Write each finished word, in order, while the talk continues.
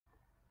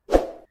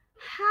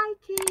Hi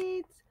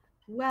kids,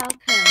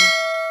 welcome.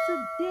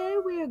 Today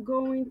we are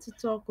going to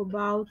talk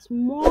about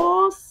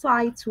more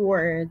sight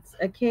words.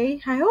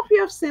 Okay, I hope you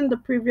have seen the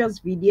previous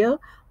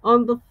video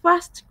on the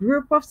first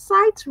group of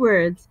sight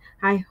words.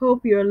 I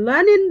hope you're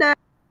learning them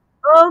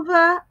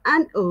over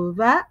and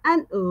over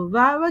and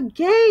over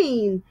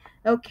again.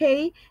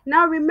 Okay,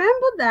 now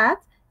remember that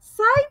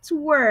sight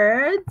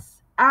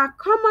words are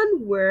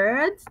common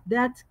words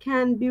that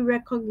can be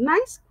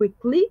recognized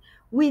quickly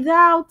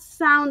without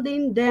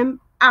sounding them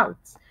out.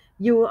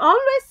 You will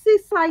always see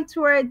sight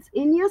words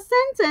in your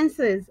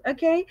sentences,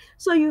 okay?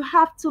 So you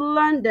have to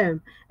learn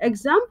them.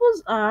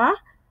 Examples are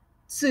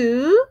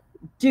to,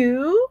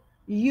 do,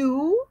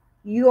 you,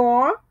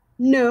 your,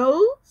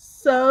 no,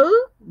 so,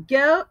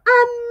 go,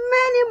 and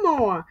many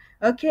more.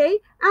 Okay,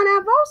 and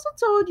I've also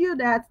told you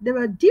that there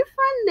are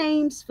different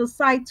names for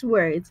sight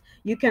words.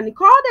 You can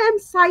call them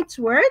sight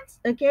words.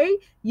 Okay,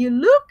 you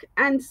look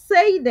and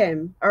say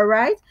them. All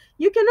right,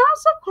 you can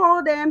also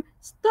call them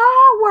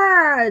star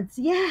words.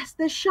 Yes,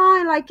 they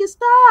shine like a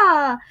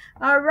star.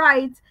 All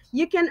right,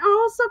 you can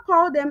also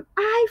call them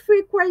high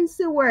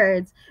frequency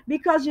words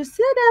because you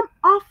see them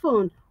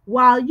often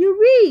while you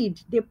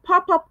read. They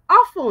pop up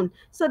often.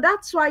 So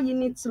that's why you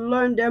need to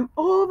learn them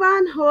over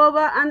and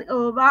over and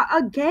over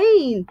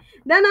again.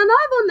 Then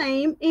another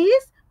name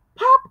is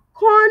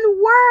popcorn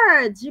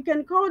words. You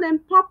can call them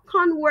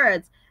popcorn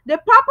words. They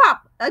pop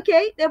up,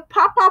 okay? They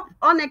pop up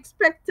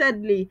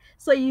unexpectedly.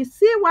 So you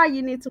see why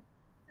you need to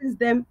practice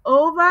them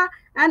over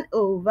and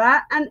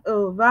over and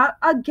over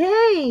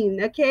again,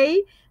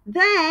 okay?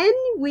 Then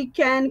we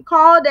can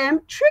call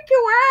them tricky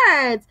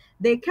words.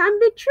 They can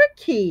be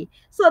tricky.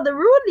 So the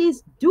rule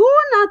is do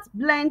not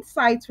blend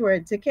sight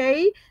words,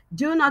 okay?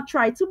 Do not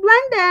try to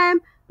blend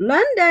them.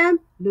 Learn them,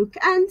 look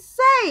and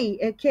say,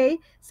 okay?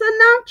 So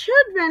now,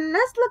 children,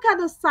 let's look at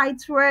the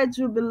sight words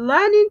we'll be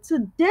learning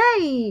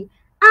today.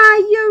 Are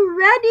you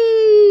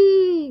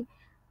ready?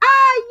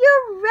 Are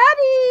you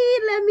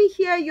ready? Let me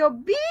hear your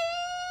big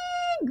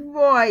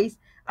voice.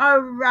 All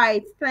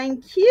right,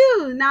 thank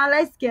you. Now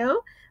let's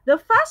go. The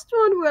first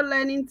one we're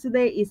learning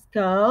today is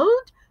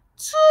called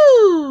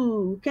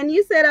two. Can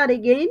you say that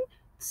again?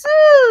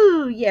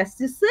 Two. Yes,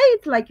 you say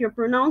it like you're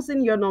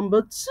pronouncing your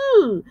number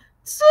two.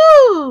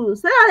 Two.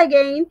 Say that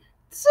again.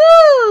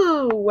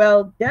 Two.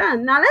 Well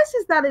done. Now let's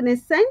use that in a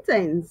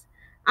sentence.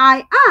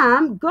 I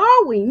am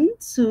going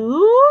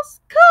to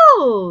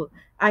school.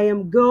 I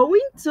am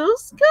going to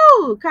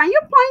school. Can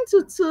you point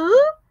to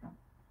two?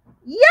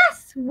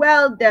 Yes,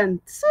 well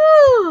done.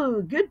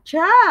 Two. Good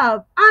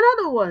job.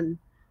 Another one.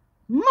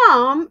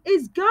 Mom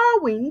is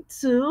going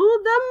to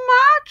the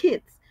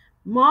market.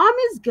 Mom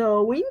is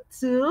going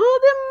to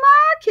the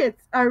market.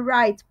 All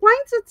right.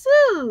 Point to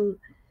two.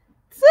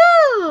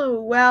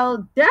 Two.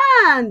 Well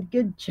done.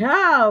 Good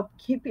job.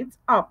 Keep it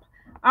up.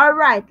 All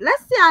right.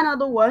 Let's see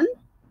another one.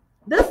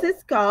 This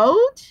is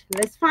called,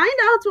 let's find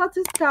out what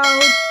is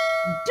called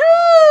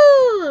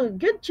do.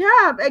 Good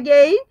job.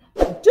 Again,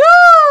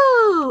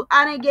 do.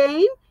 And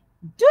again,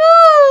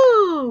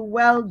 do.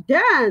 Well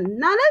done.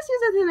 Now let's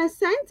use it in a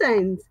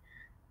sentence.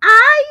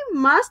 I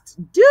must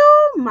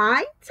do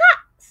my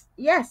task.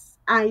 Yes,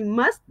 I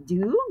must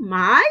do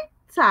my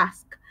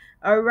task.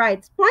 All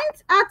right,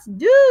 point at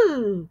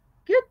do.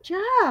 Good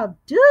job,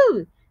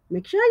 do.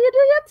 Make sure you do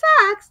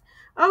your task.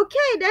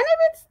 Okay, then if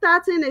it's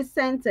starting a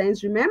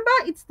sentence, remember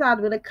it starts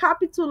with a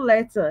capital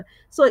letter.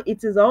 So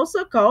it is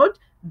also called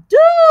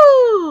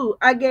do.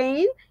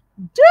 Again,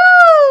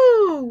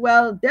 do.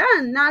 Well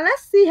done. Now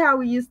let's see how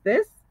we use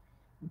this.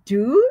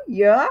 Do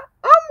your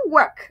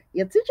homework.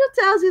 Your teacher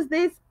tells you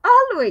this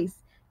always.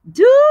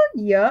 Do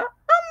your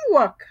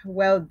homework.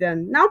 Well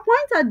done. Now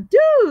point at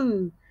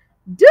do.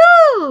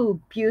 Do.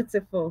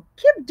 Beautiful.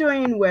 Keep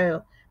doing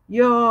well.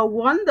 You're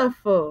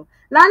wonderful.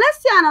 Now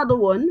let's see another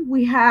one.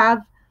 We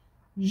have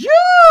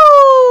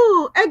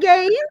you.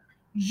 Again,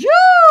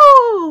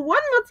 you.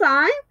 One more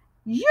time.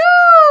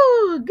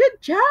 You.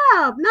 Good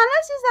job. Now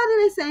let's use that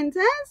in a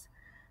sentence.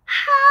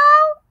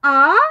 How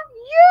are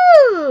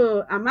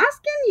you? I'm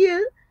asking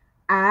you.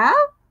 How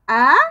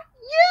are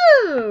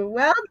you?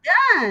 Well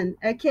done.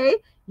 Okay.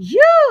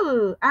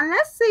 You. And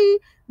let's see.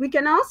 We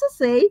can also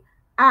say,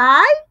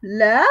 I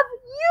love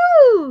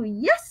you.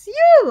 Yes,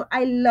 you.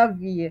 I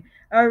love you.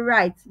 All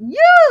right.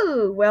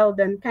 You. Well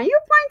done. Can you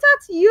point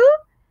at you?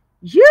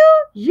 You,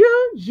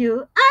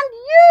 and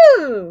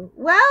you.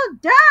 Well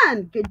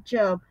done. Good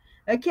job.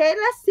 Okay,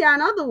 let's see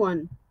another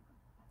one.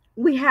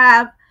 We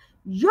have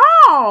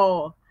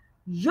your.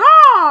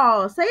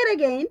 Your. Say it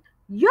again.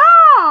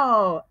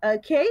 Your.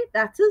 Okay,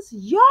 that is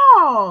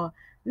your.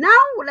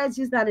 Now let's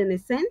use that in a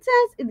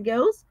sentence. It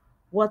goes,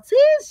 what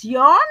is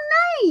your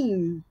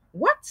name?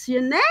 What's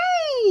your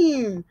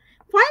name?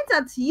 Point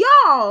at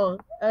your.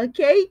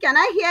 Okay, can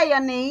I hear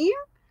your name?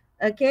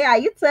 Okay, are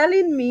you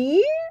telling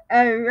me?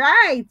 All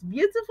right,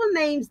 beautiful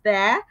names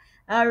there.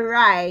 All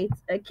right,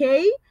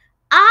 okay.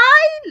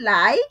 I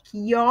like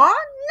your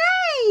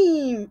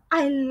name.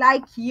 I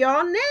like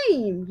your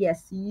name.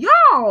 Yes,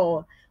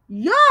 your.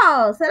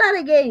 Y'all. Say that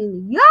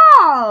again.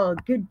 Y'all.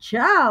 Good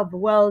job.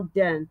 Well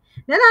done.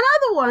 Then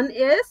another one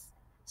is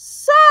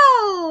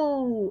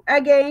so.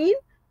 Again.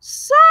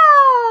 So.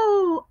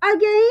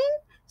 Again.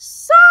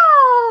 So.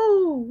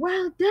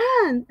 Well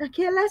done.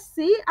 Okay, let's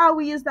see how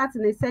we use that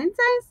in a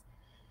sentence.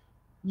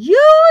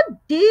 You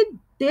did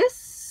this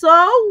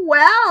so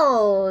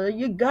well.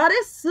 You got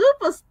a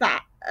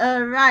superstar.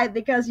 All right,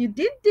 because you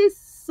did this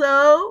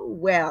so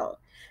well.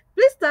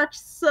 Please touch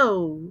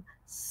so.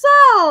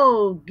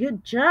 So,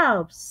 good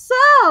job.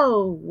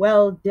 So,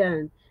 well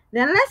done.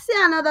 Then let's see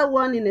another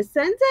one in a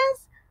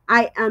sentence.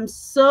 I am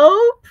so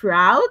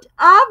proud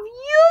of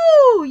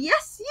you.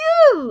 Yes,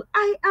 you.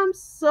 I am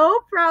so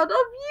proud of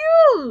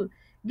you.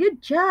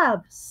 Good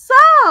job.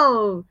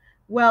 So,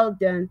 well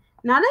done.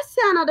 Now let's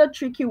see another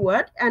tricky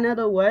word,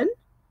 another one.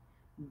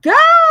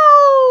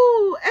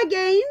 Go!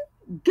 Again.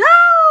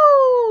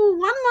 Go!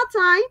 One more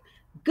time.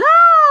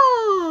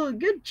 Go!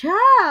 Good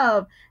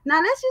job.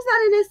 Now let's use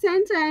that in a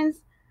sentence.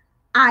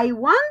 I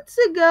want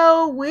to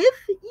go with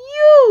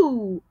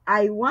you.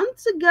 I want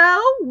to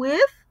go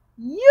with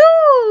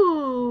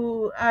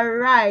you. All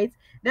right.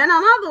 Then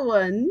another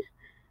one.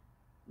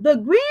 The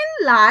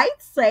green light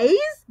says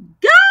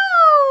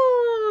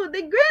go.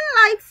 The green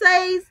light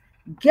says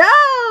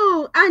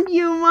go. And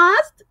you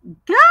must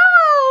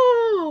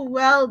go.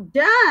 Well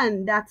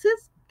done. That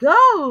is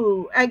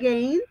go.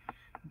 Again,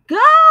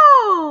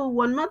 go.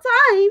 One more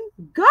time.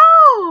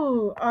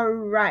 Go. All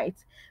right.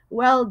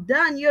 Well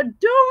done. You're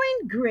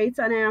doing great,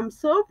 and I am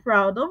so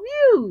proud of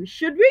you.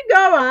 Should we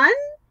go on?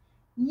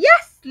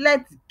 Yes,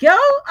 let's go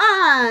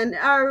on.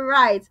 All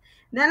right.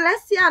 Then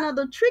let's see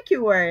another tricky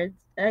word.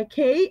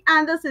 Okay.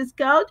 And this is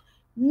called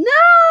no.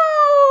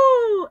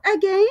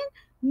 Again,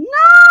 no.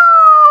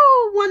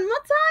 One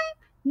more time.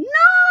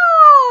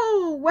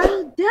 No.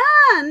 Well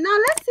done. Now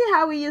let's see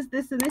how we use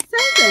this in a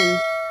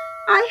sentence.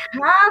 I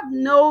have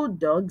no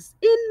dogs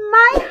in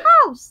my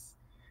house.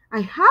 I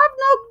have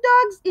no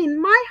dogs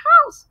in my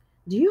house.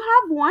 Do you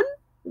have one?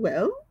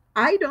 Well,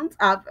 I don't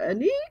have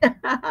any.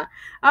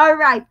 All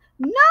right.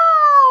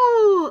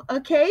 No.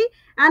 Okay.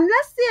 And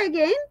let's see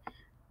again.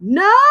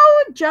 No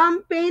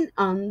jumping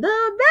on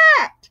the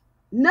bed.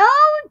 No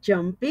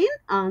jumping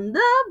on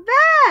the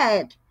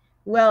bed.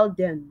 Well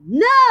done.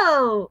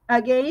 No.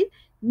 Again.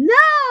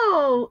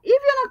 No.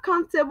 If you're not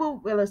comfortable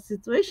with a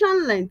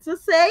situation, learn to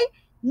say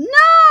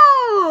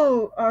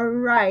no. All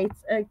right.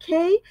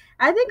 Okay.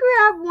 I think we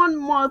have one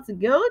more to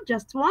go.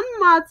 Just one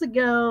more to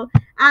go.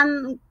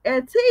 And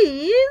it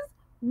is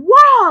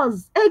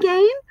was.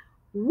 Again.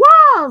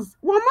 Was.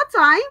 One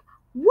more time.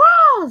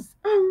 Was.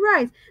 All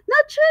right. Now,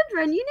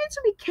 children, you need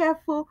to be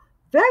careful,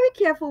 very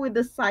careful with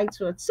the sight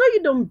word so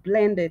you don't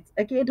blend it.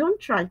 Okay. Don't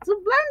try to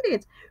blend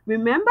it.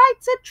 Remember,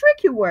 it's a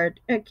tricky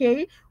word.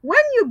 Okay. When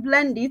you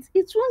blend it,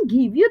 it won't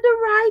give you the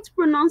right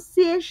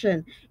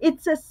pronunciation.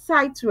 It's a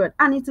sight word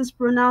and it is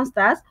pronounced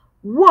as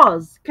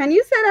was. Can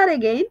you say that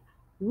again?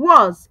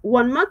 Was.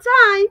 One more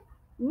time.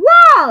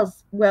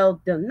 Was.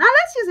 Well done. Now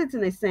let's use it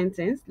in a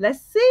sentence.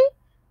 Let's see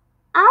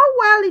how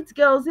well it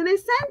goes in a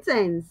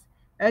sentence.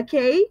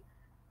 Okay.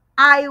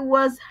 I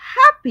was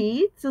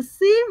happy to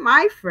see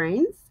my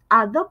friends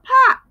at the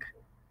park.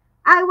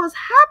 I was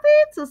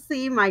happy to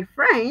see my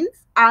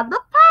friends at the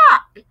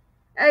park.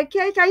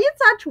 Okay, can you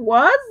touch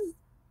was?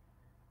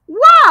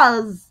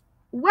 Was.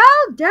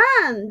 Well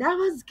done. That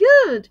was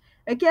good.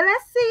 Okay,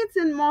 let's see it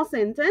in more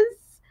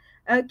sentence.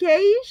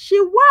 Okay, she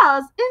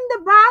was in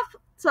the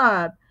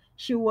bathtub.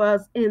 She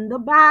was in the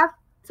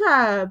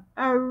bathtub.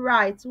 All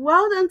right.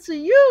 Well done to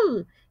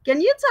you. Can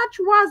you touch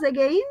was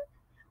again?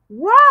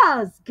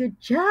 Was. Good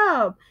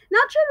job. Now,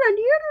 children,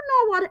 do you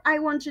know what I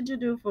want you to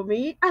do for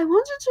me? I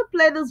want you to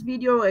play this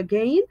video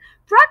again,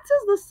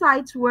 practice the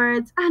sight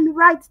words, and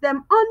write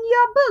them on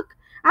your book.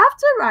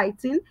 After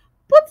writing,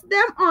 put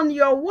them on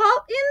your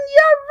wall in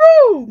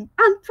your room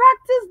and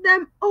practice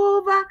them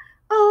over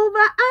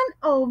and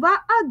over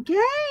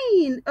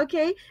again.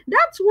 Okay,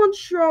 that's one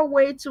sure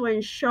way to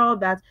ensure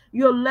that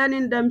you're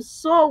learning them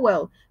so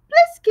well.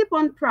 Please keep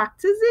on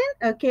practicing.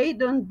 Okay,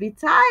 don't be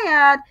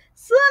tired.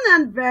 Soon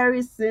and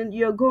very soon,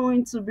 you're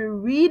going to be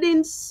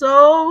reading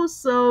so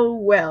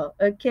well.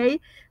 Okay,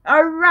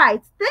 all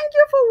right. Thank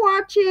you for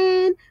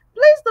watching.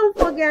 Please don't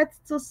forget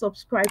to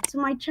subscribe to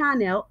my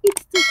channel.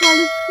 It's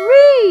totally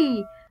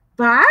free.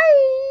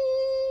 Bye.